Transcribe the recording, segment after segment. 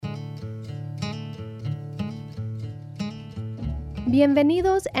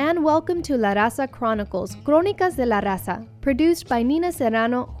Bienvenidos and welcome to La Raza Chronicles, Cronicas de la Raza, produced by Nina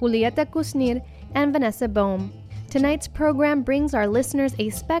Serrano, Julieta Kusnir, and Vanessa Bohm. Tonight's program brings our listeners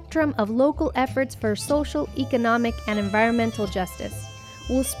a spectrum of local efforts for social, economic, and environmental justice.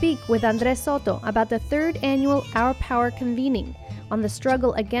 We'll speak with Andres Soto about the third annual Our Power convening, on the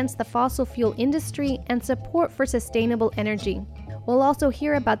struggle against the fossil fuel industry and support for sustainable energy. We'll also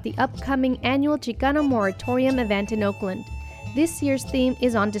hear about the upcoming annual Chicano Moratorium event in Oakland. This year's theme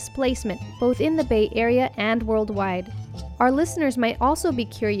is on displacement, both in the Bay Area and worldwide. Our listeners might also be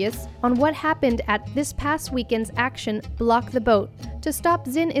curious on what happened at this past weekend's action Block the Boat to stop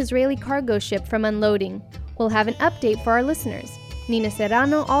Zin Israeli cargo ship from unloading. We'll have an update for our listeners. Nina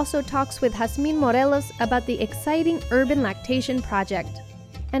Serrano also talks with Jasmin Morelos about the exciting urban lactation project.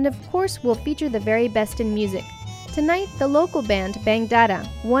 And of course, we'll feature the very best in music. Tonight, the local band Bang Dada,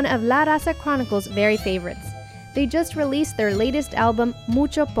 one of La Raza Chronicles' very favorites. They just released their latest album,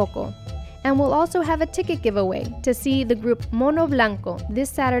 Mucho Poco. And we'll also have a ticket giveaway to see the group Mono Blanco this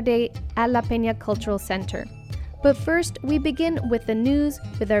Saturday at La Peña Cultural Center. But first, we begin with the news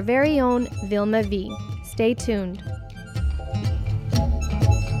with our very own Vilma V. Stay tuned.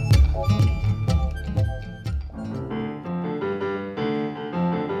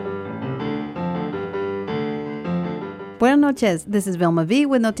 Buenas noches, this is Vilma V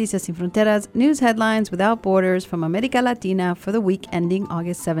with Noticias Sin Fronteras, news headlines without borders from America Latina for the week ending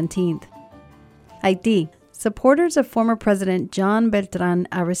August 17th. Haiti. Supporters of former President Jean Bertrand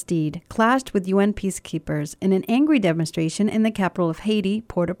Aristide clashed with UN peacekeepers in an angry demonstration in the capital of Haiti,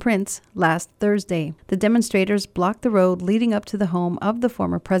 Port-au-Prince, last Thursday. The demonstrators blocked the road leading up to the home of the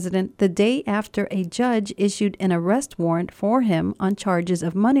former president the day after a judge issued an arrest warrant for him on charges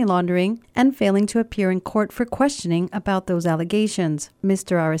of money laundering and failing to appear in court for questioning about those allegations.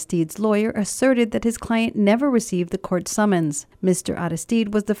 Mr. Aristide's lawyer asserted that his client never received the court summons. Mr.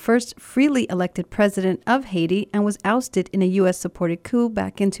 Aristide was the first freely elected president of Haiti and was ousted in a U.S.-supported coup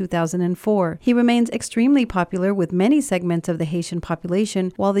back in 2004. He remains extremely popular with many segments of the Haitian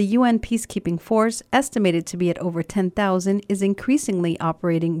population, while the UN peacekeeping force, estimated to be at over 10,000, is increasingly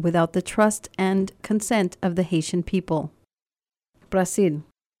operating without the trust and consent of the Haitian people. Brazil.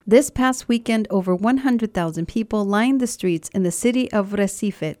 This past weekend, over 100,000 people lined the streets in the city of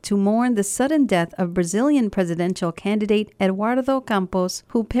Recife to mourn the sudden death of Brazilian presidential candidate Eduardo Campos,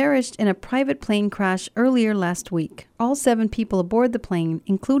 who perished in a private plane crash earlier last week. All 7 people aboard the plane,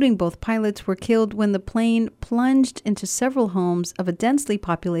 including both pilots, were killed when the plane plunged into several homes of a densely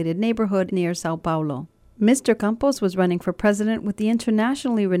populated neighborhood near Sao Paulo. Mr. Campos was running for president with the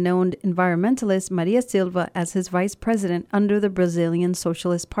internationally renowned environmentalist Maria Silva as his vice president under the Brazilian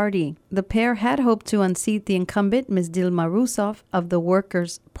Socialist Party. The pair had hoped to unseat the incumbent Ms. Dilma Rousseff of the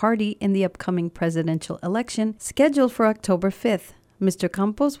Workers' Party in the upcoming presidential election, scheduled for October 5th. Mr.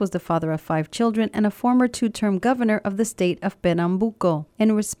 Campos was the father of 5 children and a former 2-term governor of the state of Pernambuco.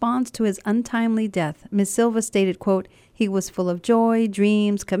 In response to his untimely death, Ms. Silva stated, quote, "He was full of joy,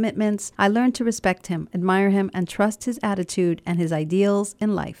 dreams, commitments. I learned to respect him, admire him, and trust his attitude and his ideals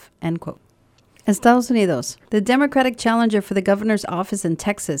in life," end quote. Estados Unidos. The Democratic challenger for the governor's office in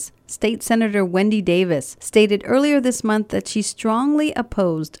Texas, State Senator Wendy Davis, stated earlier this month that she strongly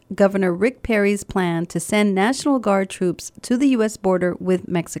opposed Governor Rick Perry's plan to send National Guard troops to the U.S. border with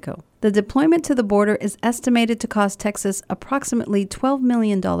Mexico. The deployment to the border is estimated to cost Texas approximately $12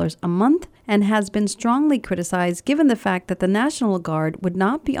 million a month and has been strongly criticized given the fact that the National Guard would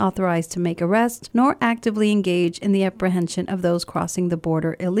not be authorized to make arrests nor actively engage in the apprehension of those crossing the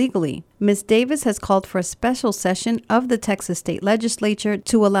border illegally. Ms. Davis has called for a special session of the Texas State Legislature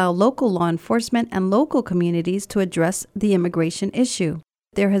to allow local law enforcement and local communities to address the immigration issue.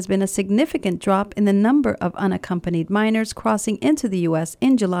 There has been a significant drop in the number of unaccompanied minors crossing into the U.S.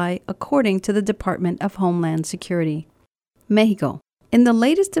 in July, according to the Department of Homeland Security. Mexico. In the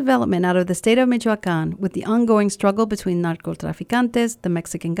latest development out of the state of Michoacán, with the ongoing struggle between narcotraficantes, the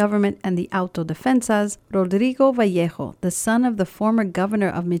Mexican government, and the autodefensas, Rodrigo Vallejo, the son of the former governor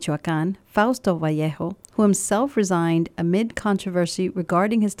of Michoacán, Fausto Vallejo, who himself resigned amid controversy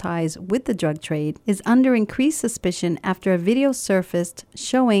regarding his ties with the drug trade, is under increased suspicion after a video surfaced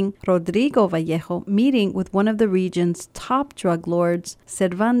showing Rodrigo Vallejo meeting with one of the region's top drug lords,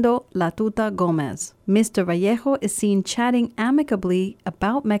 Servando Latuta Gomez. Mr. Vallejo is seen chatting amicably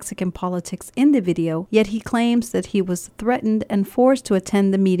about Mexican politics in the video, yet he claims that he was threatened and forced to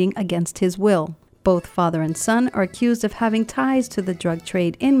attend the meeting against his will. Both father and son are accused of having ties to the drug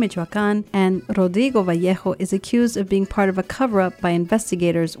trade in Michoacán, and Rodrigo Vallejo is accused of being part of a cover-up by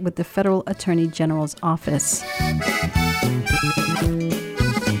investigators with the Federal Attorney General's office.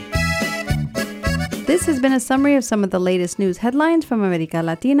 This This has been a summary of some of the latest news headlines from America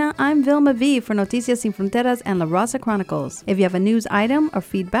Latina. I'm Vilma V for Noticias Sin Fronteras and La Raza Chronicles. If you have a news item or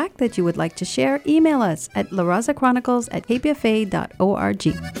feedback that you would like to share, email us at larazachronicles@kpfa.org.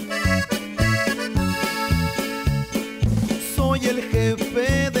 Soy el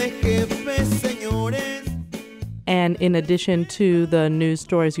jefe de jefes, señores. And in addition to the news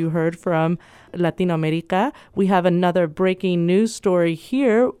stories you heard from Latino America, we have another breaking news story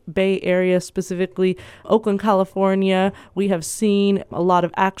here, Bay Area, specifically Oakland, California. We have seen a lot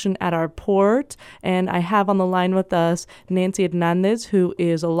of action at our port, and I have on the line with us Nancy Hernandez, who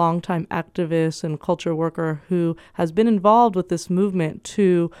is a longtime activist and culture worker who has been involved with this movement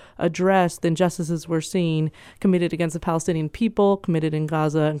to address the injustices we're seeing committed against the Palestinian people, committed in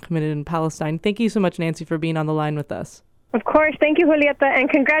Gaza, and committed in Palestine. Thank you so much, Nancy, for being on the line with us. Of course. Thank you, Julieta, and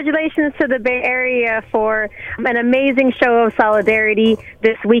congratulations to the Bay Area for an amazing show of solidarity.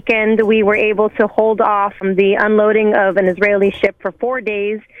 This weekend, we were able to hold off the unloading of an Israeli ship for 4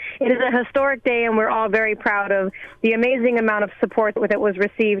 days. It is a historic day, and we're all very proud of the amazing amount of support that was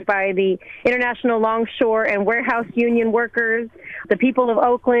received by the International Longshore and Warehouse Union workers, the people of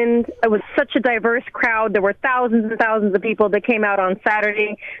Oakland. It was such a diverse crowd. There were thousands and thousands of people that came out on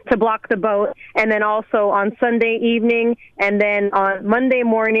Saturday to block the boat, and then also on Sunday evening, and then on Monday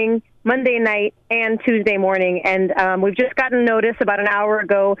morning, Monday night, and Tuesday morning. And we've just gotten notice about an hour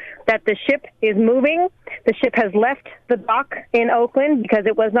ago that the ship is moving. The ship has left the dock in Oakland because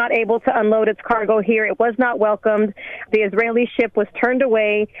it was not able to unload its cargo here. It was not welcomed. The Israeli ship was turned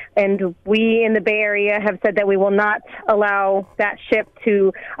away, and we in the Bay Area have said that we will not allow that ship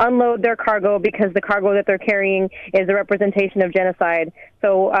to unload their cargo because the cargo that they're carrying is a representation of genocide.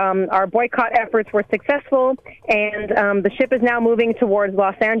 So our boycott efforts were successful, and the ship is now moving towards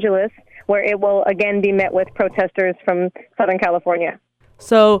Los Angeles, where it will again be met with protesters from Southern California.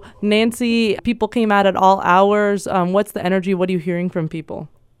 So, Nancy, people came out at all hours. What's the energy? What are you hearing from people?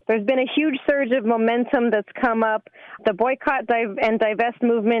 There's been a huge surge of momentum that's come up. The boycott and divest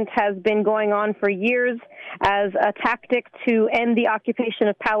movement has been going on for years as a tactic to end the occupation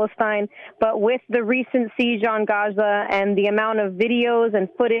of Palestine. But with the recent siege on Gaza and the amount of videos and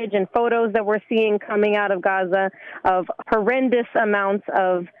footage and photos that we're seeing coming out of Gaza of horrendous amounts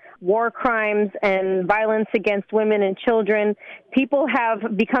of war crimes and violence against women and children, people have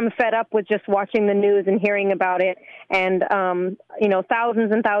become fed up with just watching the news and hearing about it. And,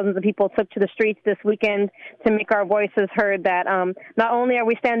 thousands and thousands of people took to the streets this weekend to make our voices heard that not only are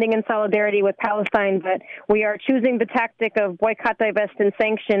we standing in solidarity with Palestine, but we are choosing the tactic of boycott, divest, and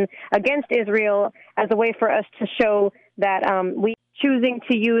sanction against Israel as a way for us to show that we choosing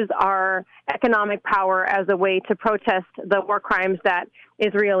to use our economic power as a way to protest the war crimes that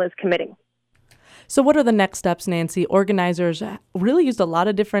Israel is committing. So what are the next steps, Nancy? Organizers really used a lot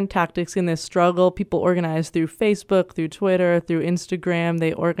of different tactics in this struggle. People organized through Facebook, through Twitter, through Instagram.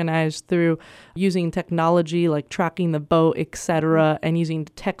 They organized through using technology like tracking the boat, etc., and using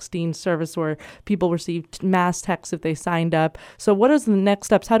texting service where people received mass texts if they signed up. So what is the next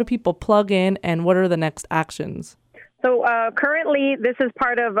steps? How do people plug in, and what are the next actions? So currently, this is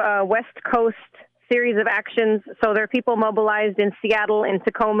part of a West Coast series of actions. So there are people mobilized in Seattle, in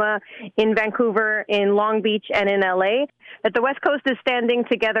Tacoma, in Vancouver, in Long Beach, and in LA. That the West Coast is standing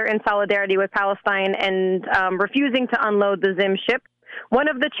together in solidarity with Palestine and refusing to unload the Zim ship. One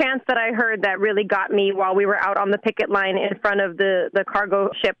of the chants that I heard that really got me while we were out on the picket line in front of the cargo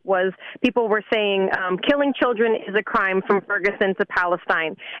ship was people were saying, killing children is a crime from Ferguson to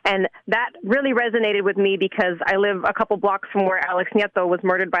Palestine. And that really resonated with me because I live a couple blocks from where Alex Nieto was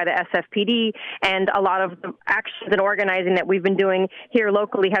murdered by the SFPD, and a lot of the actions and organizing that we've been doing here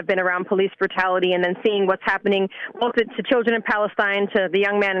locally have been around police brutality, and then seeing what's happening both to children in Palestine, to the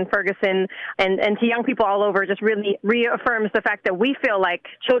young man in Ferguson, and to young people all over just really reaffirms the fact that we feel like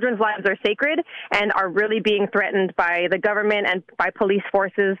children's lives are sacred and are really being threatened by the government and by police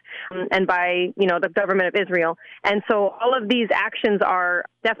forces and by, the government of Israel. And so all of these actions are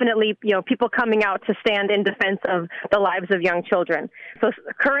definitely, people coming out to stand in defense of the lives of young children. So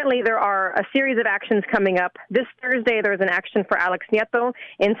currently there are a series of actions coming up. This Thursday, there's an action for Alex Nieto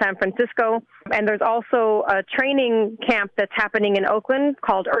in San Francisco. And there's also a training camp that's happening in Oakland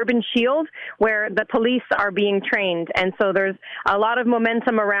called Urban Shield, where the police are being trained. And so there's a lot of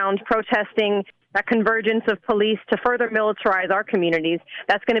momentum around protesting that convergence of police to further militarize our communities.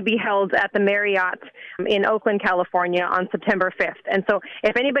 That's going to be held at the Marriott in Oakland, California on September 5th. And so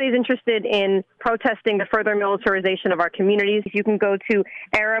if anybody's interested in protesting the further militarization of our communities, you can go to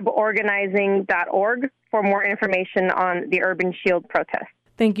araborganizing.org for more information on the Urban Shield protest.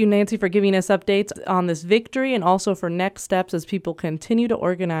 Thank you, Nancy, for giving us updates on this victory and also for next steps as people continue to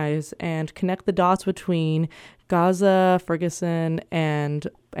organize and connect the dots between Gaza, Ferguson, and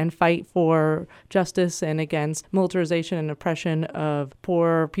fight for justice and against militarization and oppression of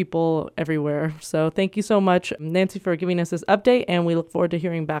poor people everywhere. So thank you so much, Nancy, for giving us this update, and we look forward to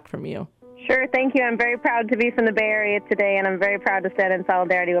hearing back from you. Sure, thank you. I'm very proud to be from the Bay Area today, and I'm very proud to stand in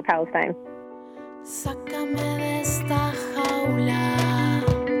solidarity with Palestine. Sácame de esta jaula.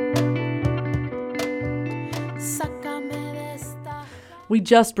 We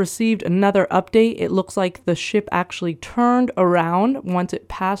just received another update. It looks like the ship actually turned around once it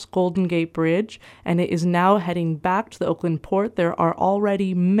passed Golden Gate Bridge, and it is now heading back to the Oakland port. There are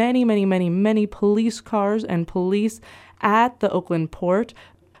already many police cars and police at the Oakland port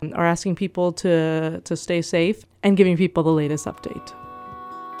are asking people to stay safe and giving people the latest update.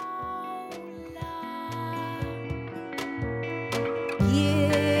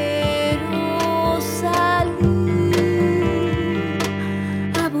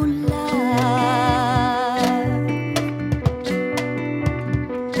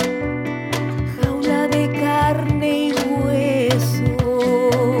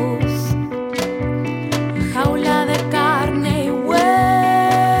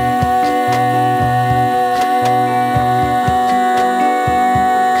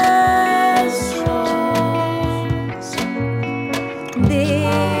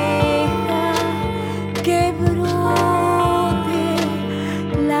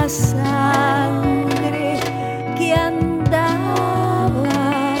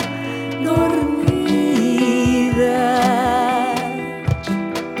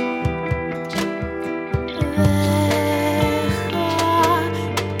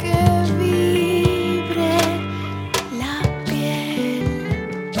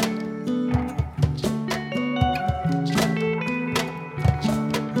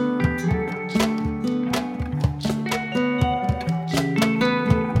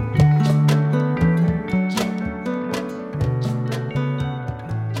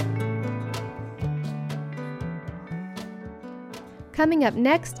 Coming up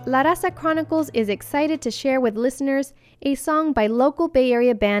next, La Raza Chronicles is excited to share with listeners a song by local Bay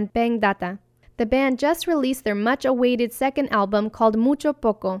Area band Bang Data. The band just released their much-awaited second album called Mucho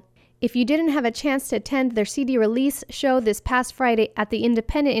Poco. If you didn't have a chance to attend their CD release show this past Friday at the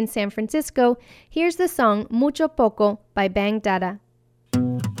Independent in San Francisco, here's the song Mucho Poco by Bang Data.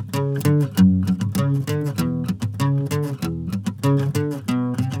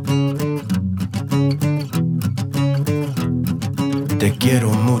 Te quiero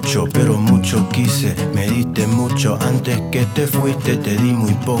mucho, pero mucho quise. Me diste mucho antes que te fuiste. Te di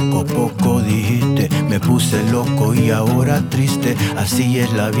muy poco, poco dijiste. Me puse loco y ahora triste. Así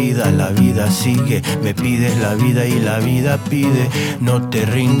es la vida sigue. Me pides la vida y la vida pide. No te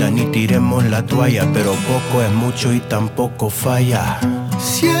rindas ni tiremos la toalla, pero poco es mucho y tampoco falla.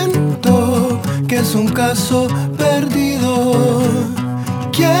 Siento que es un caso perdido.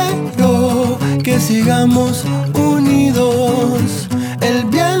 Quiero que sigamos unidos. El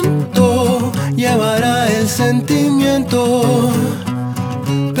viento llevará el sentimiento,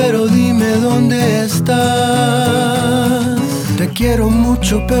 pero dime dónde estás. Te quiero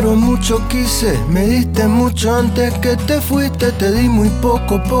mucho, pero mucho quise. Me diste mucho antes que te fuiste. Te di muy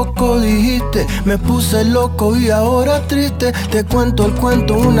poco, poco dijiste. Me puse loco y ahora triste. Te cuento el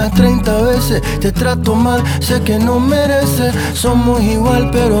cuento unas 30 veces. Te trato mal, sé que no mereces. Somos igual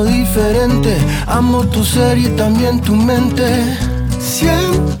pero diferente. Amo tu ser y también tu mente.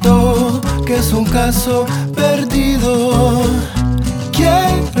 Siento que es un caso perdido.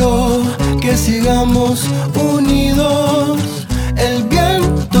 Quiero que sigamos unidos. El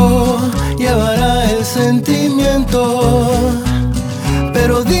viento llevará el sentimiento,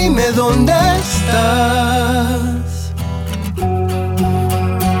 pero dime dónde estás.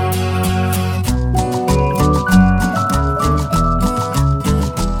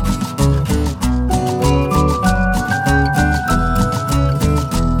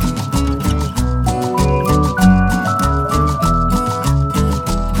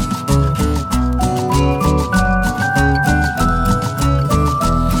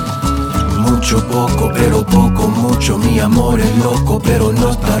 Mucho poco, pero poco, mucho. Mi amor es loco, pero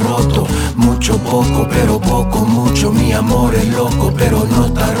no está roto. Mucho poco, pero poco, mucho. Mi amor es loco, pero no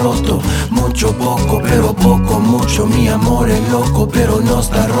está roto. Mucho poco, pero poco, mucho. Mi amor es loco, pero no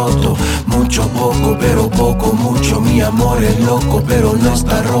está roto. Mucho poco, pero poco, mucho. Mi amor es loco, pero no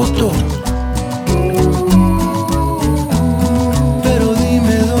está roto. Pero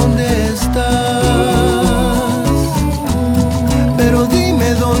dime dónde estás. Pero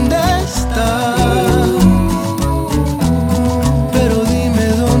dime dónde estás. Pero dime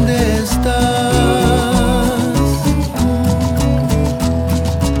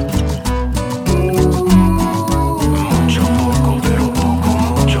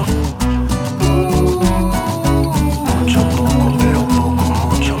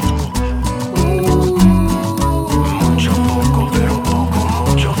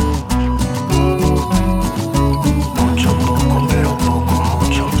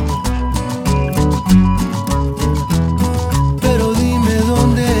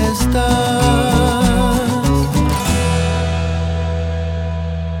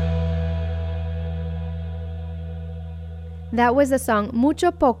That was the song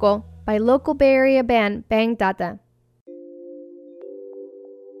Mucho Poco by local Bay Area band Bang Tata.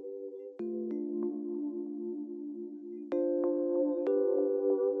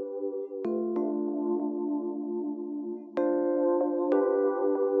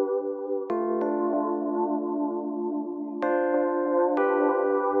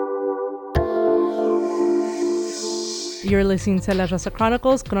 You're listening to La Raza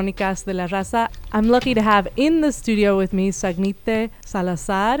Chronicles, Cronicas de la Raza. I'm lucky to have in the studio with me Sagnite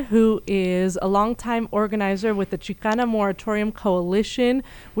Salazar, who is a longtime organizer with the Chicana Moratorium Coalition.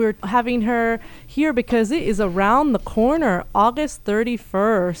 We're having her here because it is around the corner, August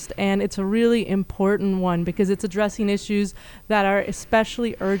 31st, and it's a really important one because it's addressing issues that are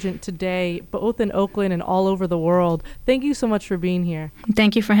especially urgent today, both in Oakland and all over the world. Thank you so much for being here.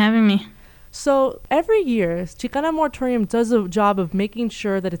 Thank you for having me. So every year, Chicana Moratorium does a job of making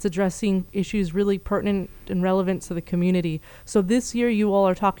sure that it's addressing issues really pertinent and relevant to the community. So this year, you all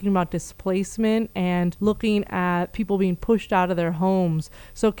are talking about displacement and looking at people being pushed out of their homes.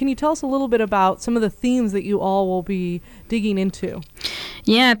 So can you tell us a little bit about some of the themes that you all will be digging into?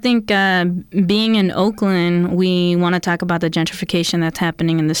 Yeah, I think being in Oakland, we want to talk about the gentrification that's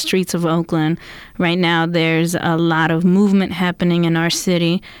happening in the streets of Oakland. Right now, there's a lot of movement happening in our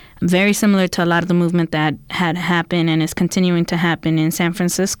city, very similar to a lot of the movement that had happened and is continuing to happen in San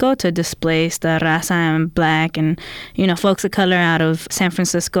Francisco to displace the Raza and Black and, folks of color out of San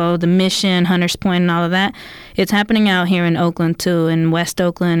Francisco, the Mission, Hunters Point, and all of that. It's happening out here in Oakland, too, in West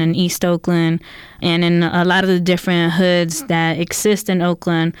Oakland and East Oakland, and in a lot of the different hoods that exist in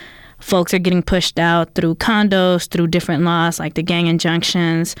Oakland. Folks are getting pushed out through condos, through different laws like the gang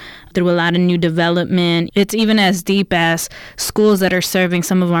injunctions, through a lot of new development. It's even as deep as schools that are serving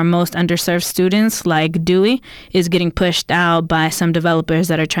some of our most underserved students, like Dewey, is getting pushed out by some developers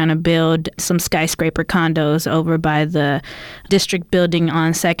that are trying to build some skyscraper condos over by the district building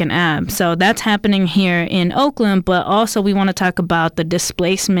on 2nd Ave. So that's happening here in Oakland, but also we want to talk about the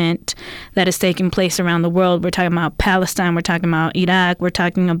displacement that is taking place around the world. We're talking about Palestine, we're talking about Iraq, we're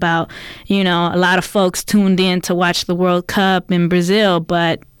talking about a lot of folks tuned in to watch the World Cup in Brazil,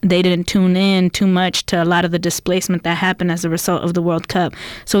 but they didn't tune in too much to a lot of the displacement that happened as a result of the World Cup.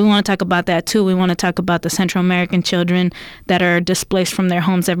 So we want to talk about that too. We want to talk about the Central American children that are displaced from their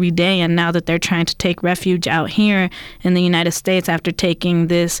homes every day, and now that they're trying to take refuge out here in the United States after taking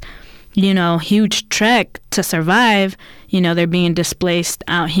this huge trek to survive, they're being displaced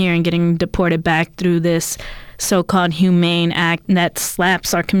out here and getting deported back through this so-called humane act that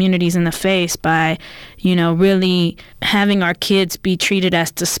slaps our communities in the face by, really having our kids be treated as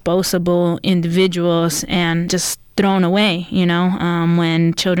disposable individuals and just thrown away,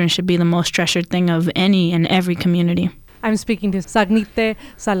 when children should be the most treasured thing of any and every community. I'm speaking to Sagnite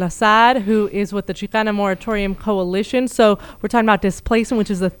Salazar, who is with the Chicana Moratorium Coalition. So we're talking about displacement, which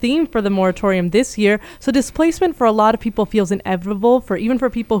is the theme for the moratorium this year. So displacement for a lot of people feels inevitable. Even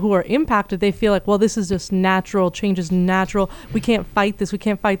for people who are impacted, they feel like, well, this is just natural. Change is natural. We can't fight this. We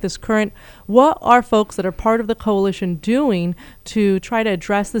can't fight this current. What are folks that are part of the coalition doing to try to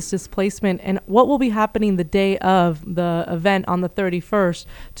address this displacement? And what will be happening the day of the event on the 31st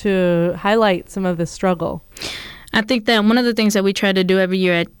to highlight some of this struggle? I think that one of the things that we try to do every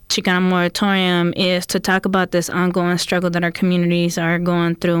year at Chicana Moratorium is to talk about this ongoing struggle that our communities are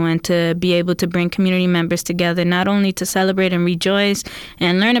going through and to be able to bring community members together, not only to celebrate and rejoice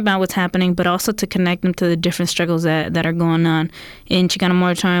and learn about what's happening, but also to connect them to the different struggles that are going on. In Chicana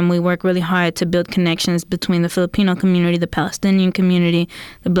Moratorium, we work really hard to build connections between the Filipino community, the Palestinian community,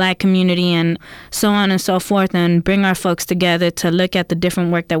 the Black community, and so on and so forth, and bring our folks together to look at the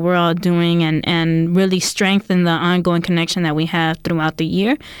different work that we're all doing and really strengthen the ongoing connection that we have throughout the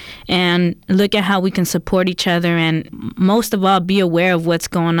year. And look at how we can support each other and most of all be aware of what's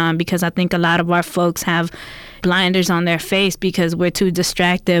going on, because I think a lot of our folks have blinders on their face because we're too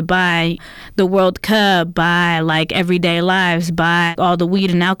distracted by the World Cup, by like everyday lives, by all the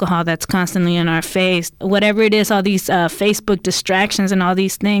weed and alcohol that's constantly in our face, whatever it is, all these Facebook distractions and all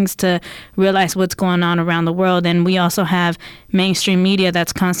these things, to realize what's going on around the world. And we also have mainstream media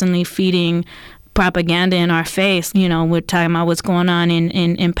that's constantly feeding propaganda in our face. We're talking about what's going on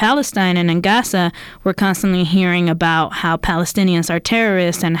in Palestine and in Gaza. We're constantly hearing about how Palestinians are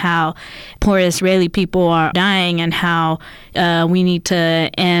terrorists and how poor Israeli people are dying and how we need to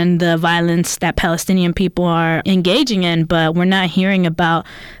end the violence that Palestinian people are engaging in. But we're not hearing about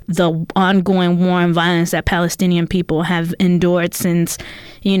the ongoing war and violence that Palestinian people have endured since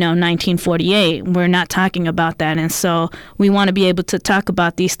 1948. We're not talking about that. And so we want to be able to talk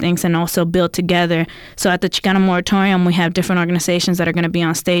about these things and also build together together. So at the Chicano Moratorium, we have different organizations that are going to be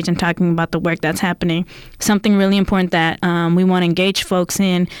on stage and talking about the work that's happening. Something really important that we want to engage folks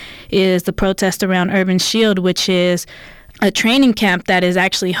in is the protest around Urban Shield, which is a training camp that is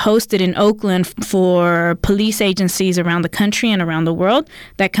actually hosted in Oakland for police agencies around the country and around the world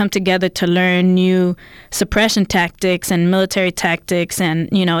that come together to learn new suppression tactics and military tactics. And,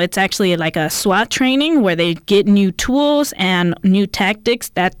 it's actually like a SWAT training where they get new tools and new tactics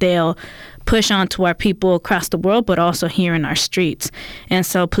that they'll push onto our people across the world, but also here in our streets. And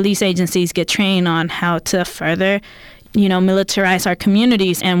so police agencies get trained on how to further militarize our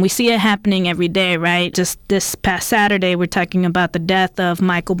communities. And we see it happening every day, right? Just this past Saturday, we're talking about the death of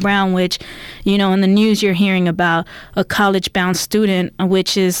Michael Brown, which, in the news, you're hearing about a college-bound student,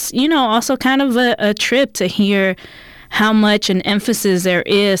 which is, also kind of a trip to hear how much an emphasis there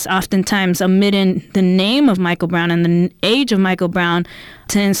is oftentimes omitting the name of Michael Brown and the age of Michael Brown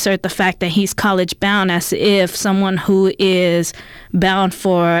to insert the fact that he's college bound, as if someone who is bound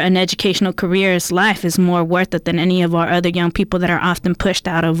for an educational career's life is more worth it than any of our other young people that are often pushed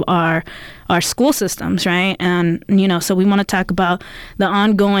out of our school systems, right? And, so we want to talk about the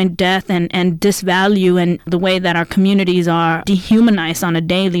ongoing death and disvalue and the way that our communities are dehumanized on a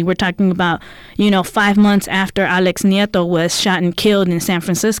daily. We're talking about, 5 months after Alex Nieto was shot and killed in San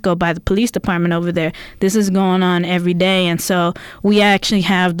Francisco by the police department over there. This is going on every day. And so we actually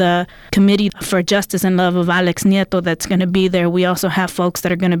have the Committee for Justice and Love of Alex Nieto that's going to be there. We also have folks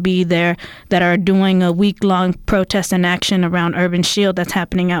that are going to be there that are doing a week-long protest and action around Urban Shield that's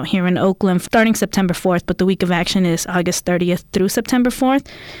happening out here in Oakland starting September 4th, but the week of action is August 30th through September 4th.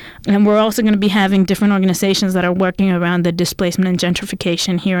 And we're also going to be having different organizations that are working around the displacement and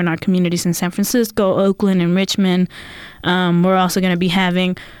gentrification here in our communities in San Francisco, Oakland, and Richmond. We're also going to be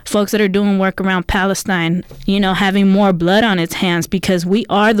having folks that are doing work around Palestine, having more blood on its hands, because we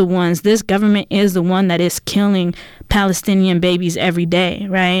are the ones, this government is the one that is killing Palestinian babies every day,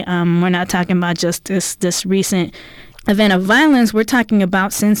 right? We're not talking about just this recent event of violence. We're talking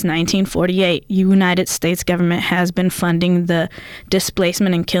about since 1948, United States government has been funding the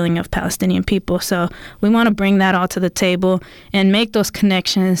displacement and killing of Palestinian people. So we want to bring that all to the table and make those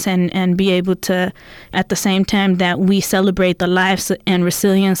connections and be able to, at the same time that we celebrate the lives and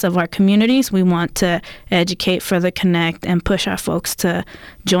resilience of our communities, we want to educate, further connect, and push our folks to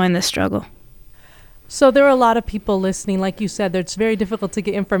join this struggle. So there are a lot of people listening. Like you said, it's very difficult to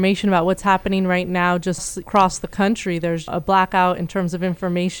get information about what's happening right now just across the country. There's a blackout in terms of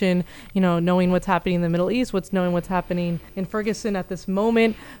information, knowing what's happening in the Middle East, knowing what's happening in Ferguson at this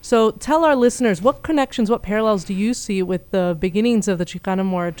moment. So tell our listeners, what connections, what parallels do you see with the beginnings of the Chicano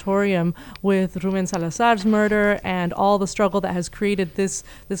Moratorium with Ruben Salazar's murder and all the struggle that has created this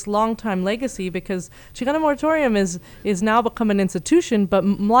long-time legacy? Because Chicano Moratorium is now become an institution, but a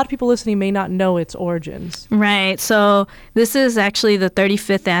lot of people listening may not know its origins. Right. So this is actually the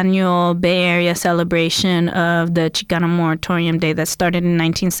 35th annual Bay Area celebration of the Chicano Moratorium Day that started in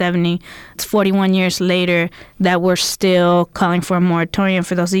 1970. It's 41 years later that we're still calling for a moratorium.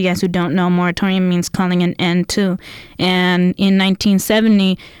 For those of you guys who don't know, moratorium means calling an end to. And in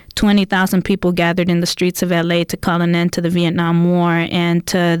 1970, 20,000 people gathered in the streets of LA to call an end to the Vietnam War and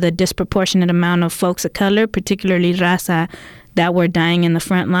to the disproportionate amount of folks of color, particularly Raza, that were dying in the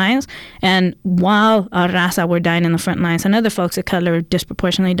front lines. And while Raza were dying in the front lines and other folks of color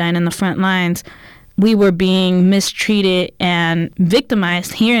disproportionately dying in the front lines, we were being mistreated and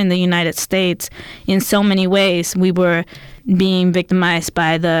victimized here in the United States in so many ways. We were being victimized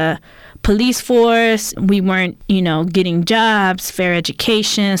by the police force. We weren't, getting jobs, fair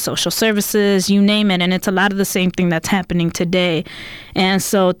education, social services, you name it. And it's a lot of the same thing that's happening today. And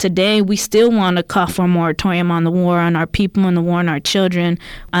so today we still want to call for a moratorium on the war on our people and the war on our children.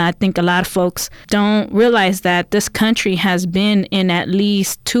 I think a lot of folks don't realize that this country has been in at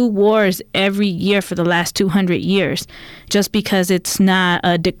least 2 wars every year for the last 200 years. Just because it's not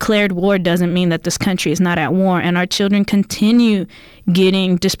a declared war doesn't mean that this country is not at war. And our children continue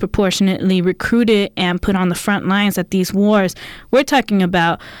getting disproportionately recruited and put on the front lines at these wars. We're talking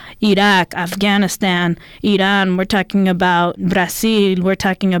about Iraq, Afghanistan, Iran. We're talking about Brazil. We're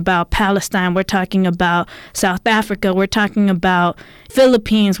talking about Palestine. We're talking about South Africa. We're talking about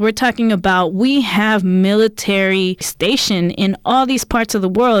Philippines. We're talking about we have military stationed in all these parts of the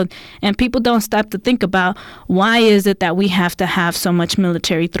world, and people don't stop to think about why is it that we have to have so much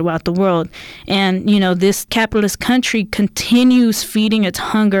military throughout the world. And, this capitalist country continues feeding its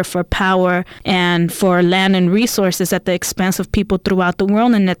hunger for power and for land and resources at the expense of people throughout the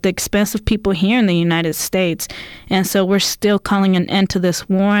world and at the expense of people here in the United States. And so we're still calling an end to this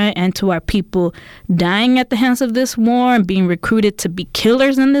war and to our people dying at the hands of this war and being recruited to be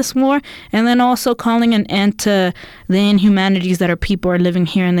killers in this war, and then also calling an end to the inhumanities that our people are living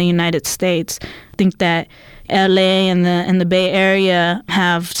here in the United States. I think that LA and the Bay Area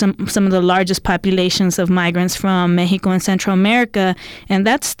have some of the largest populations of migrants from Mexico and Central America, and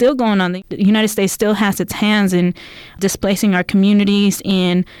that's still going on. The United States still has its hands in displacing our communities,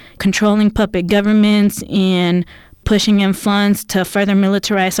 in controlling puppet governments, in pushing in funds to further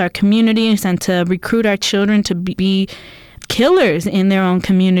militarize our communities and to recruit our children to be killers in their own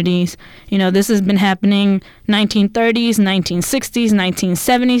communities. This has been happening 1930s, 1960s,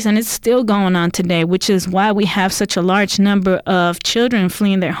 1970s, and it's still going on today, which is why we have such a large number of children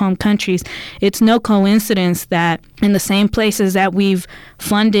fleeing their home countries. It's no coincidence that in the same places that we've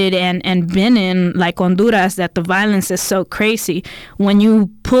funded and been in, like Honduras, that the violence is so crazy. When you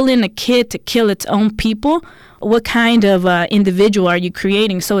pull in a kid to kill its own people, what kind of individual are you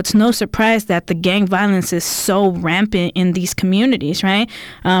creating? So it's no surprise that the gang violence is so rampant in these communities, right?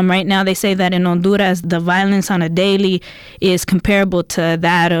 Right now they say that in Honduras, the violence on a daily is comparable to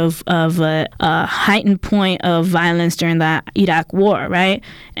that of a heightened point of violence during the Iraq War, right?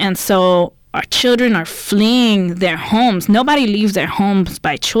 And so our children are fleeing their homes. Nobody leaves their homes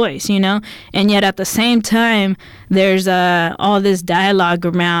by choice, and yet at the same time, there's all this dialogue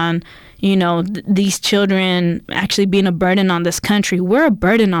around these children actually being a burden on this country. We're a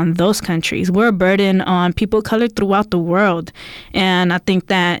burden on those countries. We're a burden on people of color throughout the world. And I think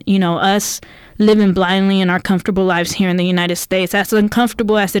that, us living blindly in our comfortable lives here in the United States, as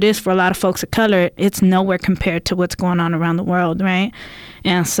uncomfortable as it is for a lot of folks of color, it's nowhere compared to what's going on around the world, right?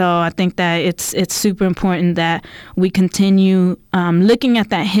 And so I think that it's super important that we continue looking at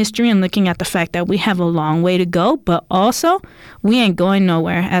that history and looking at the fact that we have a long way to go, but also we ain't going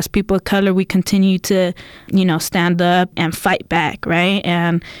nowhere. As people of color, we continue to, stand up and fight back, right?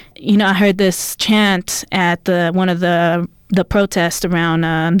 And, I heard this chant at one of the protest around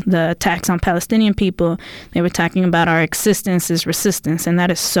the attacks on Palestinian people. They were talking about our existence is resistance, and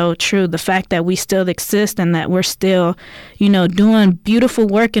that is so true. The fact that we still exist and that we're still, doing beautiful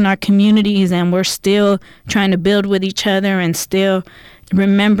work in our communities, and we're still trying to build with each other and still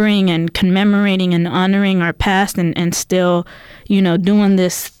remembering and commemorating and honoring our past and still, doing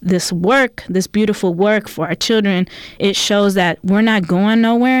this work, this beautiful work for our children, it shows that we're not going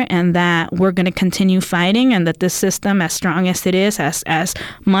nowhere and that we're going to continue fighting, and that this system, as strong as it is, as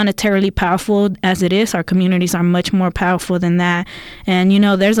monetarily powerful as it is, our communities are much more powerful than that. And,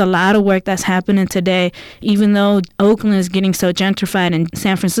 there's a lot of work that's happening today, even though Oakland is getting so gentrified and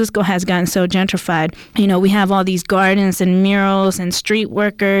San Francisco has gotten so gentrified. We have all these gardens and murals and street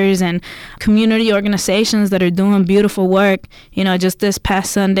workers and community organizations that are doing beautiful work. Just this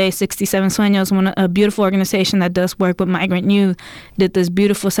past Sunday, 67 Sueños, a beautiful organization that does work with migrant youth, did this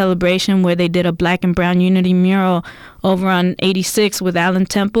beautiful celebration where they did a Black and Brown Unity mural over on 86 with Allen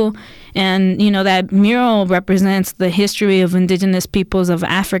Temple. And, that mural represents the history of indigenous peoples of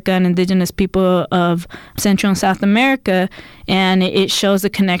Africa and indigenous people of Central and South America. And it shows the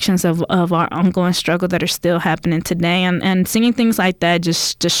connections of our ongoing struggle that are still happening today. And singing things like that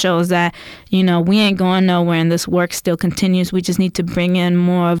just shows that, we ain't going nowhere and this work still continues. We just need to bring in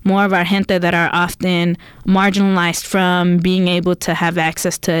more of our gente that are often marginalized from being able to have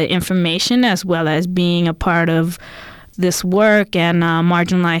access to information as well as being a part of this work, and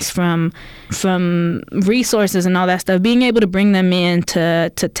marginalized from resources and all that stuff, being able to bring them in to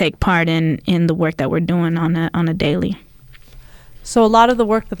take part in the work that we're doing on a daily. So a lot of the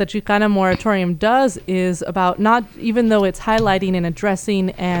work that the Chicana Moratorium does is about, not even though it's highlighting and addressing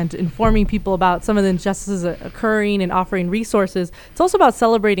and informing people about some of the injustices occurring and offering resources, it's also about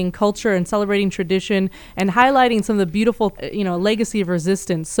celebrating culture and celebrating tradition and highlighting some of the beautiful, legacy of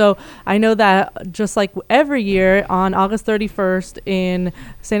resistance. So I know that just like every year on August 31st in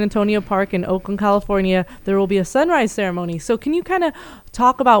San Antonio Park in Oakland, California, there will be a sunrise ceremony. So can you kind of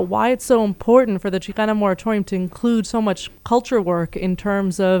talk about why it's so important for the Chicana Moratorium to include so much culture work in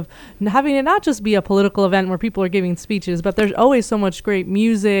terms of having it not just be a political event where people are giving speeches, but there's always so much great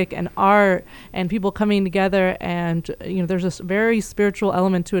music and art and people coming together, and there's this very spiritual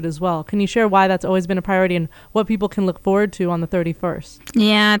element to it as well. Can you share why that's always been a priority and what people can look forward to on the 31st?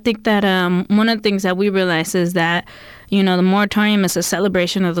 Yeah, I think that one of the things that we realize is that the moratorium is a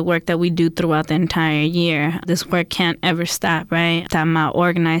celebration of the work that we do throughout the entire year. This work can't ever stop, right? I'm talking about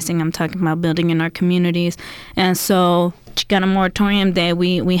organizing, I'm talking about building in our communities. And so Chicana Moratorium Day,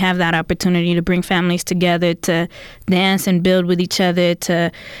 we have that opportunity to bring families together to dance and build with each other,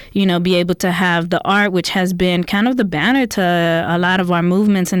 to, be able to have the art, which has been kind of the banner to a lot of our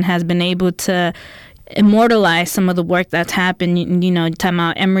movements and has been able to immortalize some of the work that's happened. Talking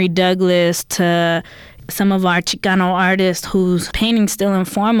about Emory Douglas, to some of our Chicano artists whose paintings still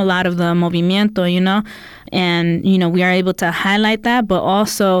inform a lot of the movimiento, and, we are able to highlight that, but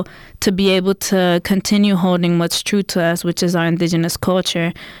also to be able to continue holding what's true to us, which is our indigenous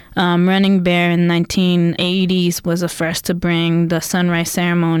culture. Running Bear in the 1980s was the first to bring the sunrise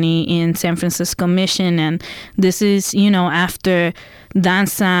ceremony in San Francisco Mission, and this is, after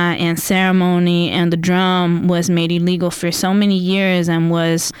danza and ceremony and the drum was made illegal for so many years and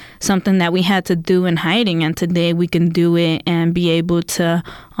was something that we had to do in hiding, and today we can do it and be able to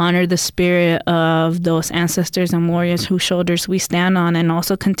honor the spirit of those ancestors and warriors whose shoulders we stand on, and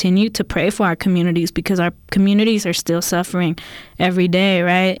also continue to pray for our communities, because our communities are still suffering every day,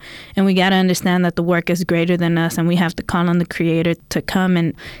 right? And we got to understand that the work is greater than us, and we have to call on the Creator to come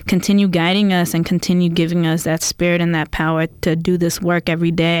and continue guiding us and continue giving us that spirit and that power to do this work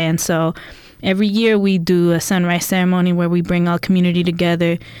every day. And so every year we do a sunrise ceremony where we bring our community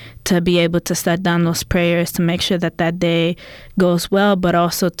together to be able to set down those prayers to make sure that that day goes well, but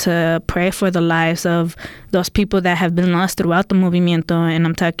also to pray for the lives of those people that have been lost throughout the movimiento. And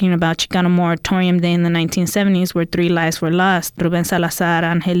I'm talking about Chicano Moratorium Day in the 1970s, where 3 lives were lost: Ruben Salazar,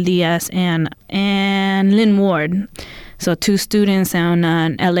 Angel Diaz, and Lynn Ward. So 2 students and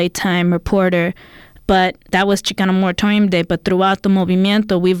an LA Time reporter. But that was Chicano Moratorium Day. But throughout the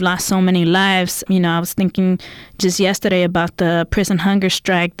movimiento, we've lost so many lives. I was thinking just yesterday about the prison hunger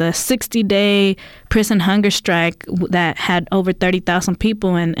strike, the 60-day prison hunger strike that had over 30,000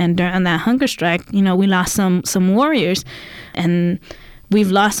 people. And during that hunger strike, we lost some warriors. And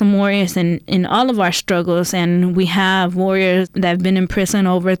we've lost some warriors in all of our struggles, and we have warriors that have been in prison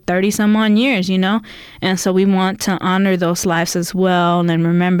over 30-some-odd years, And so we want to honor those lives as well and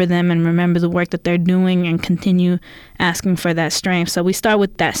remember them and remember the work that they're doing and continue asking for that strength. So we start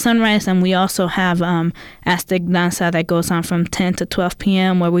with that sunrise, and we also have Aztec Danza that goes on from 10 to 12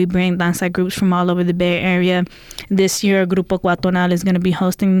 p.m., where we bring danza groups from all over the Bay Area. This year, Grupo Cuatonal is going to be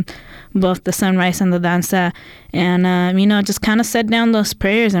hosting both the sunrise and the danza, and, just kind of set down those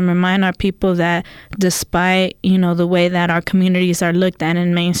prayers and remind our people that despite, the way that our communities are looked at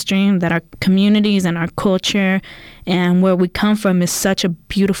in mainstream, that our communities and our culture and where we come from is such a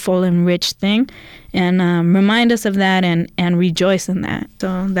beautiful and rich thing, and remind us of that and rejoice in that.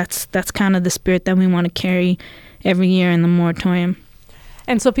 So that's kind of the spirit that we want to carry every year in the moratorium.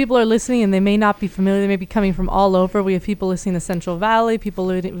 And so people are listening and they may not be familiar. They may be coming from all over. We have people listening in the Central Valley, people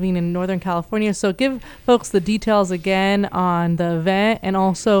living in Northern California. So give folks the details again on the event. And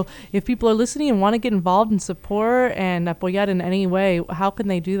also, if people are listening and want to get involved and support and apoyar in any way, how can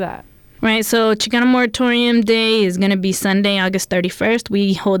they do that? Right, so Chicano Moratorium Day is going to be Sunday, August 31st.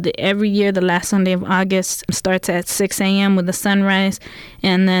 We hold it every year, the last Sunday of August. It starts at 6 a.m. with the sunrise,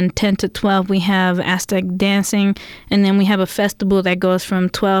 and then 10 to 12 we have Aztec dancing, and then we have a festival that goes from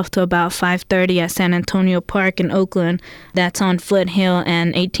 12 to about 5:30 at San Antonio Park in Oakland. That's on Foothill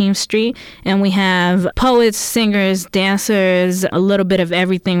and 18th Street, and we have poets, singers, dancers, a little bit of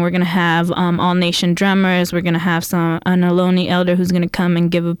everything. We're going to have all-nation drummers. We're going to have an Ohlone elder who's going to come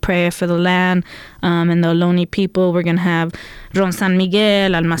and give a prayer for the land and the Ohlone people. We're going to have Ron San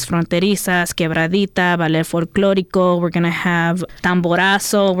Miguel, Almas Fronterizas, Quebradita, Ballet Folclórico. We're going to have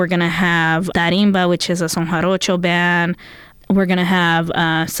Tamborazo. We're going to have Tarimba, which is a son jarocho band. We're going to have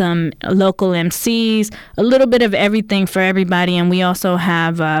some local MCs, a little bit of everything for everybody. And we also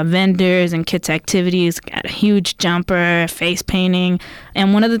have vendors and kids' activities, got a huge jumper, face painting.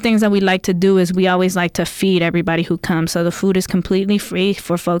 And one of the things that we like to do is we always like to feed everybody who comes. So the food is completely free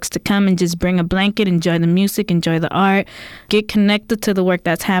for folks to come and just bring a blanket, enjoy the music, enjoy the art, get connected to the work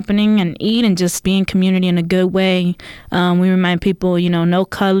that's happening and eat and just be in community in a good way. We remind people, no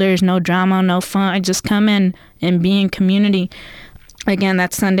colors, no drama, no fun. Just come in and be in community. Again,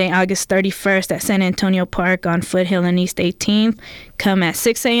 that's Sunday, August 31st at San Antonio Park on Foothill and East 18th. Come at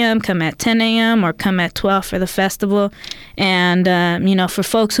 6 a.m., come at 10 a.m., or come at 12 for the festival. And, for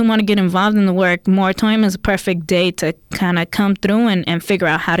folks who want to get involved in the work, Moratorium is a perfect day to kind of come through and figure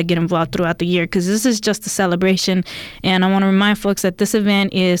out how to get involved throughout the year, because this is just a celebration. And I want to remind folks that this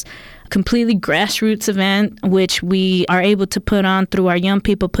event is completely grassroots event, which we are able to put on through our young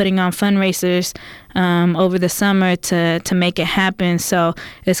people putting on fundraisers over the summer to make it happen. So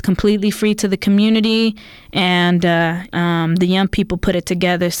it's completely free to the community, and the young people put it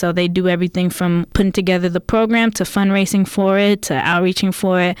together. So they do everything from putting together the program to fundraising for it to outreaching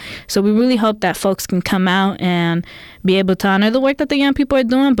for it. So we really hope that folks can come out and be able to honor the work that the young people are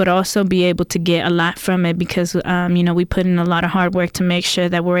doing, but also be able to get a lot from it because, we put in a lot of hard work to make sure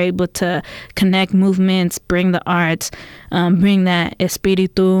that we're able to connect movements, bring the arts, bring that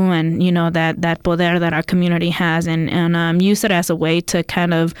espiritu and, that poder that our community has and use it as a way to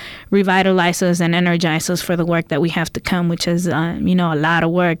kind of revitalize us and energize us for the work that we have to come, which is, a lot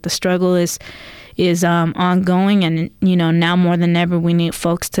of work. The struggle is ongoing, and now more than ever we need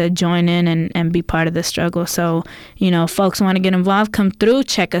folks to join in and be part of the struggle. So folks want to get involved, come through,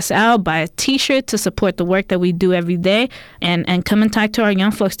 check us out, buy a t-shirt to support the work that we do every day, and come and talk to our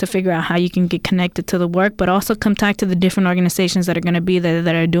young folks to figure out how you can get connected to the work, but also come talk to the different organizations that are going to be there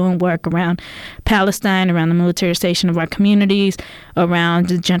that are doing work around Palestine, around the militarization of our communities, around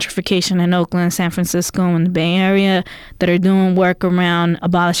the gentrification in Oakland, San Francisco, and the Bay Area, that are doing work around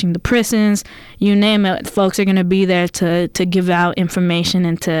abolishing the prisons. You name it, folks are going to be there to give out information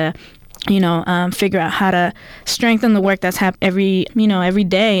and to figure out how to strengthen the work that's happening every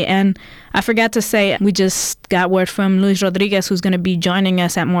day. And I forgot to say, we just got word from Luis Rodriguez, who's going to be joining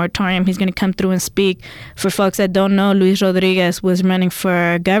us at Moratorium. He's going to come through and speak. For folks that don't know, Luis Rodriguez was running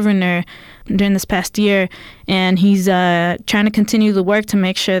for governor during this past year, and he's trying to continue the work to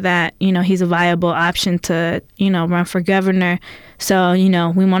make sure that, he's a viable option to, run for governor. So,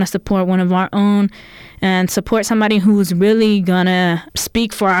 we want to support one of our own and support somebody who's really going to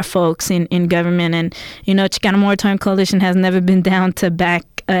speak for our folks in government. And, Chicano Moratorium Coalition has never been down to back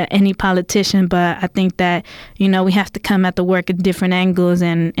any politician, but I think that, we have to come at the work at different angles,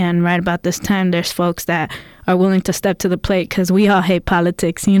 and right about this time, there's folks that are willing to step to the plate because we all hate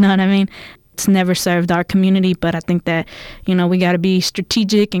politics, you know what I mean? It's never served our community, but I think that, we got to be